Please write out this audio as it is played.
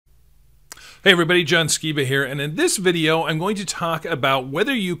Hey everybody, John Skiba here, and in this video I'm going to talk about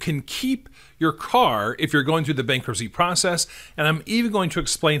whether you can keep your car if you're going through the bankruptcy process, and I'm even going to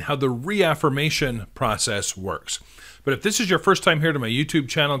explain how the reaffirmation process works. But if this is your first time here to my YouTube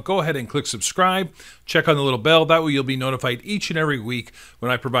channel, go ahead and click subscribe, check on the little bell, that way you'll be notified each and every week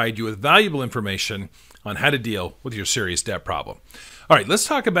when I provide you with valuable information on how to deal with your serious debt problem. All right, let's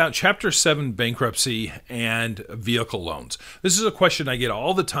talk about Chapter 7 bankruptcy and vehicle loans. This is a question I get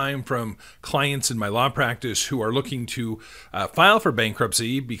all the time from clients in my law practice who are looking to file for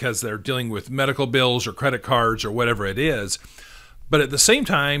bankruptcy because they're dealing with medical bills or credit cards or whatever it is. But at the same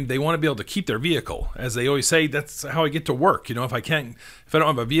time, they want to be able to keep their vehicle. As they always say, that's how I get to work. You know, if I don't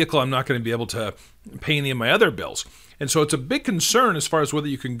have a vehicle, I'm not going to be able to pay any of my other bills. And so it's a big concern as far as whether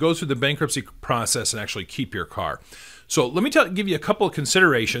you can go through the bankruptcy process and actually keep your car. So let me give you a couple of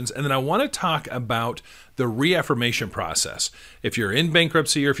considerations, and then I want to talk about the reaffirmation process. If you're in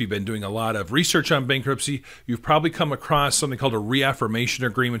bankruptcy or if you've been doing a lot of research on bankruptcy, you've probably come across something called a reaffirmation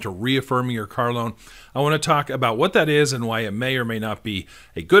agreement or reaffirming your car loan. I want to talk about what that is and why it may or may not be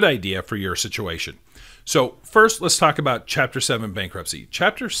a good idea for your situation. So first, let's talk about Chapter 7 bankruptcy.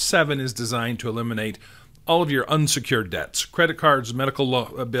 Chapter 7 is designed to eliminate all of your unsecured debts, credit cards, medical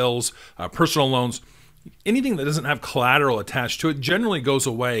bills, personal loans. Anything that doesn't have collateral attached to it generally goes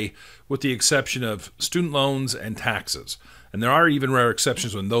away, with the exception of student loans and taxes. And there are even rare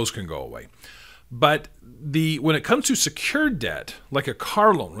exceptions when those can go away. But when it comes to secured debt, like a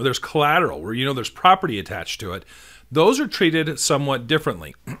car loan where there's collateral, where there's property attached to it, those are treated somewhat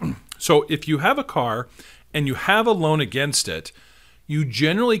differently. So if you have a car and you have a loan against it, you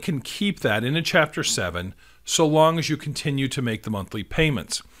generally can keep that in a Chapter 7 so long as you continue to make the monthly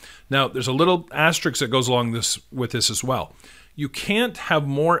payments. Now, there's a little asterisk that goes along with this as well. You can't have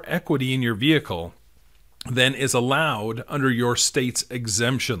more equity in your vehicle than is allowed under your state's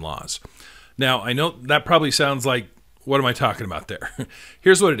exemption laws. Now, I know that probably sounds like, what am I talking about there?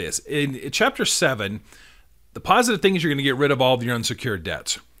 Here's what it is. In Chapter 7, the positive thing is you're going to get rid of all of your unsecured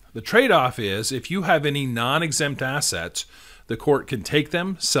debts. The trade-off is if you have any non-exempt assets, the court can take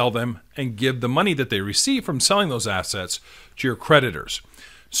them, sell them, and give the money that they receive from selling those assets to your creditors.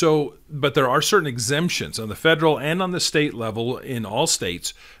 So, but there are certain exemptions on the federal and on the state level in all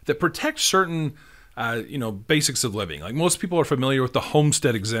states that protect certain, basics of living. Like most people are familiar with the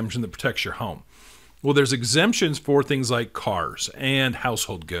homestead exemption that protects your home. Well, there's exemptions for things like cars and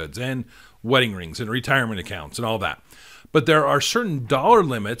household goods and wedding rings and retirement accounts and all that. But there are certain dollar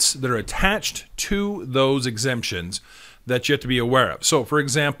limits that are attached to those exemptions that you have to be aware of. So, for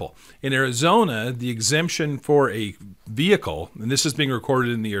example, in Arizona, the exemption for a vehicle, and this is being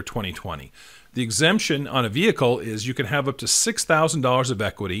recorded in the year 2020, the exemption on a vehicle is you can have up to $6,000 of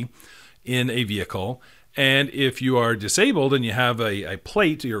equity in a vehicle. And if you are disabled and you have a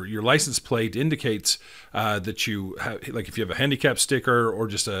plate, your license plate indicates that you have, like if you have a handicap sticker or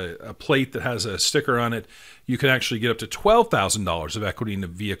just a plate that has a sticker on it, you can actually get up to $12,000 of equity in the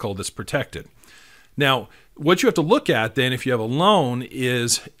vehicle that's protected. Now, what you have to look at then if you have a loan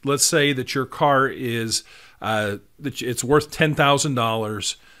is, let's say that your car is, that it's worth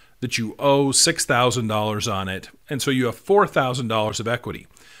 $10,000, that you owe $6,000 on it, and so you have $4,000 of equity.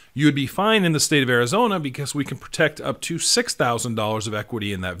 You would be fine in the state of Arizona because we can protect up to $6,000 of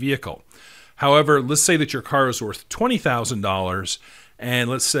equity in that vehicle. However, let's say that your car is worth $20,000, and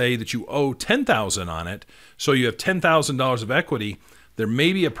let's say that you owe $10,000 on it, so you have $10,000 of equity. There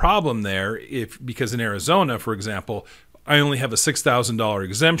may be a problem there because in Arizona, for example, I only have a $6,000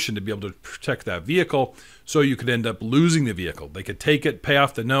 exemption to be able to protect that vehicle, so you could end up losing the vehicle. They could take it, pay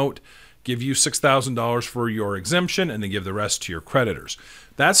off the note, give you $6,000 for your exemption, and then give the rest to your creditors.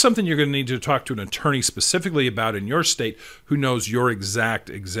 That's something you're going to need to talk to an attorney specifically about in your state who knows your exact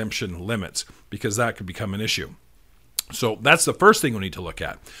exemption limits, because that could become an issue. So that's the first thing we need to look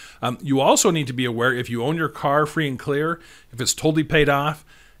at. You also need to be aware if you own your car free and clear, if it's totally paid off,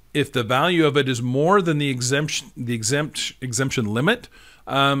 if the value of it is more than the exemption limit,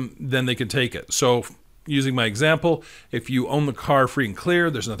 then they can take it. So using my example, if you own the car free and clear,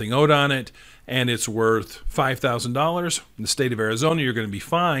 there's nothing owed on it, and it's worth $5,000, in the state of Arizona, you're going to be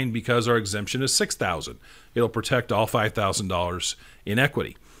fine because our exemption is $6,000. It'll protect all $5,000 in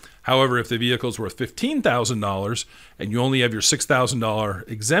equity. However, if the vehicle is worth $15,000 and you only have your $6,000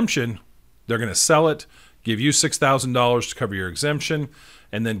 exemption, they're going to sell it, give you $6,000 to cover your exemption,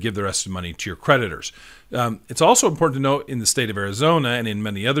 and then give the rest of the money to your creditors. It's also important to note in the state of Arizona and in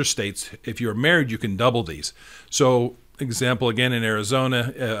many other states, if you're married, you can double these. So, example again in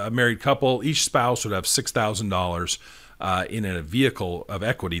Arizona, a married couple, each spouse would have $6,000 in a vehicle of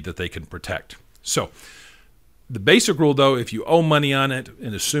equity that they can protect. So, The basic rule, though, if you owe money on it,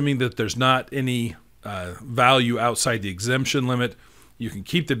 and assuming that there's not any value outside the exemption limit, you can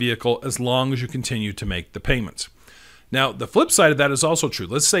keep the vehicle as long as you continue to make the payments. Now, the flip side of that is also true.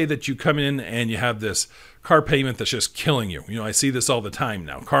 Let's say that you come in and you have this car payment that's just killing you. You know, I see this all the time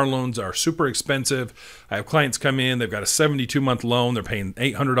now. Car loans are super expensive. I have clients come in, they've got a 72-month loan, they're paying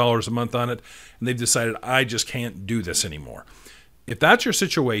 $800 a month on it, and they've decided, I just can't do this anymore. If that's your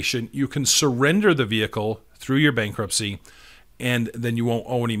situation, you can surrender the vehicle through your bankruptcy, and then you won't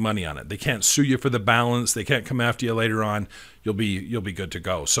owe any money on it. They can't sue you for the balance. They can't come after you later on. You'll be good to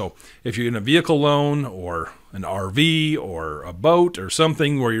go. So if you're in a vehicle loan or an RV or a boat or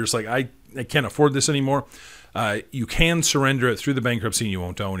something where you're just like, I can't afford this anymore, you can surrender it through the bankruptcy and you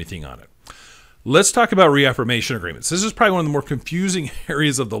won't owe anything on it. Let's talk about reaffirmation agreements. This is probably one of the more confusing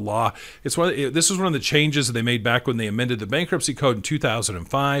areas of the law. This is one of the changes that they made back when they amended the bankruptcy code in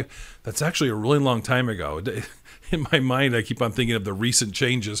 2005. That's actually a really long time ago. In my mind, I keep on thinking of the recent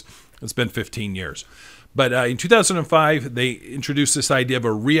changes. It's been 15 years. But in 2005, they introduced this idea of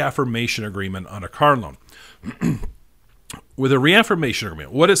a reaffirmation agreement on a car loan. With a reaffirmation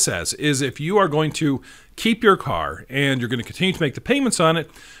agreement, what it says is if you are going to keep your car and you're going to continue to make the payments on it,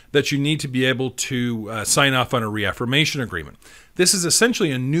 that you need to be able to sign off on a reaffirmation agreement. This is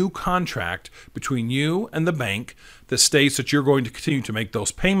essentially a new contract between you and the bank that states that you're going to continue to make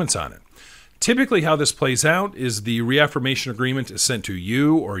those payments on it. Typically how this plays out is the reaffirmation agreement is sent to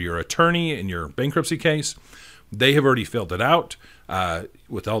you or your attorney in your bankruptcy case. They have already filled it out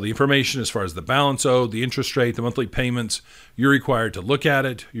with all the information as far as the balance owed, the interest rate, the monthly payments. You're required to look at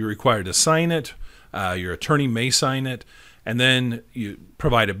it. You're required to sign it. Your attorney may sign it. And then you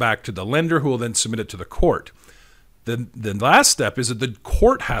provide it back to the lender who will then submit it to the court. The last step is that the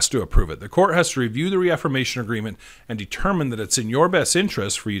court has to approve it. The court has to review the reaffirmation agreement and determine that it's in your best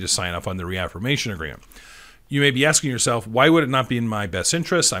interest for you to sign off on the reaffirmation agreement. You may be asking yourself, why would it not be in my best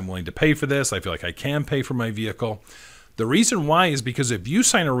interest? I'm willing to pay for this. I feel like I can pay for my vehicle. The reason why is because if you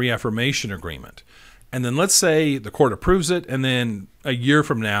sign a reaffirmation agreement, and then let's say the court approves it, and then a year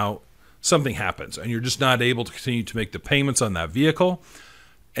from now, something happens, and you're just not able to continue to make the payments on that vehicle,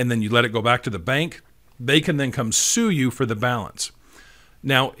 and then you let it go back to the bank, they can then come sue you for the balance.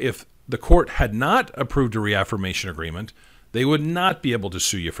 Now, if the court had not approved a reaffirmation agreement, they would not be able to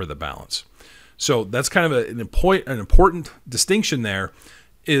sue you for the balance. So that's kind of an important distinction there,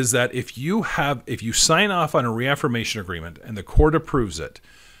 is that if you sign off on a reaffirmation agreement and the court approves it,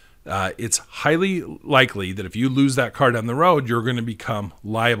 it's highly likely that if you lose that car down the road, you're going to become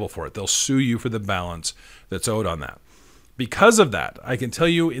liable for it. They'll sue you for the balance that's owed on that. Because of that, I can tell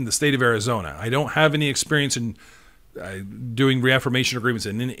you in the state of Arizona, I don't have any experience in doing reaffirmation agreements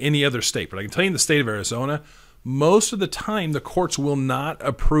in any other state, but I can tell you in the state of Arizona, most of the time the courts will not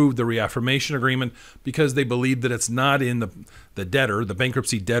approve the reaffirmation agreement because they believe that it's not in the debtor, the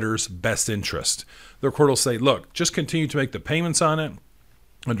bankruptcy debtor's best interest. The court will say, look, just continue to make the payments on it.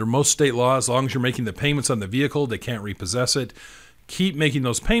 Under most state laws, as long as you're making the payments on the vehicle, they can't repossess it. Keep making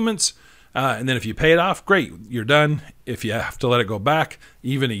those payments. And then if you pay it off, great, you're done. If you have to let it go back,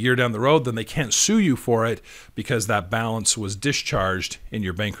 even a year down the road, then they can't sue you for it because that balance was discharged in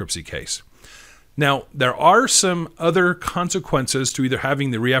your bankruptcy case. Now, there are some other consequences to either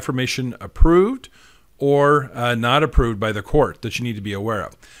having the reaffirmation approved or not approved by the court that you need to be aware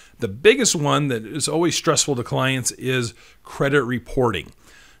of. The biggest one that is always stressful to clients is credit reporting.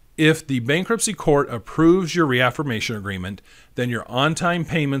 If the bankruptcy court approves your reaffirmation agreement, then your on-time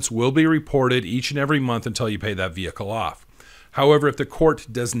payments will be reported each and every month until you pay that vehicle off. However, if the court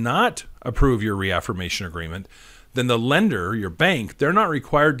does not approve your reaffirmation agreement, then the lender, your bank, they're not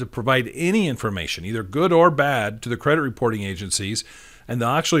required to provide any information, either good or bad, to the credit reporting agencies, and they'll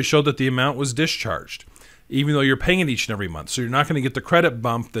actually show that the amount was discharged, even though you're paying it each and every month. So you're not going to get the credit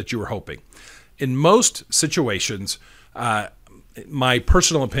bump that you were hoping. In most situations, my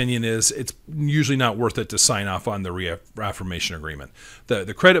personal opinion is it's usually not worth it to sign off on the reaffirmation agreement.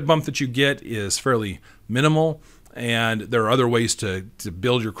 The credit bump that you get is fairly minimal, and there are other ways to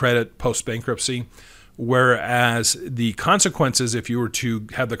build your credit post-bankruptcy, whereas the consequences if you were to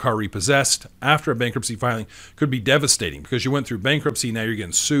have the car repossessed after a bankruptcy filing could be devastating because you went through bankruptcy, now you're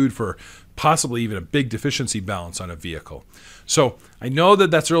getting sued for possibly even a big deficiency balance on a vehicle. So I know that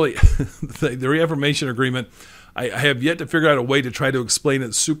that's really the reaffirmation agreement. I have yet to figure out a way to try to explain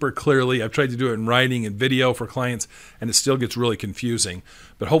it super clearly. I've tried to do it in writing and video for clients, and it still gets really confusing.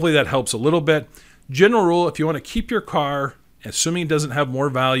 But hopefully that helps a little bit. General rule, if you want to keep your car, assuming it doesn't have more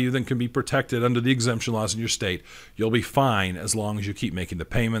value than can be protected under the exemption laws in your state, you'll be fine as long as you keep making the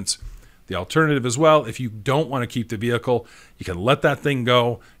payments. The alternative as well, if you don't want to keep the vehicle, you can let that thing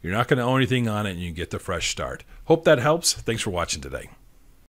go. You're not going to owe anything on it, and you can get the fresh start. Hope that helps. Thanks for watching today.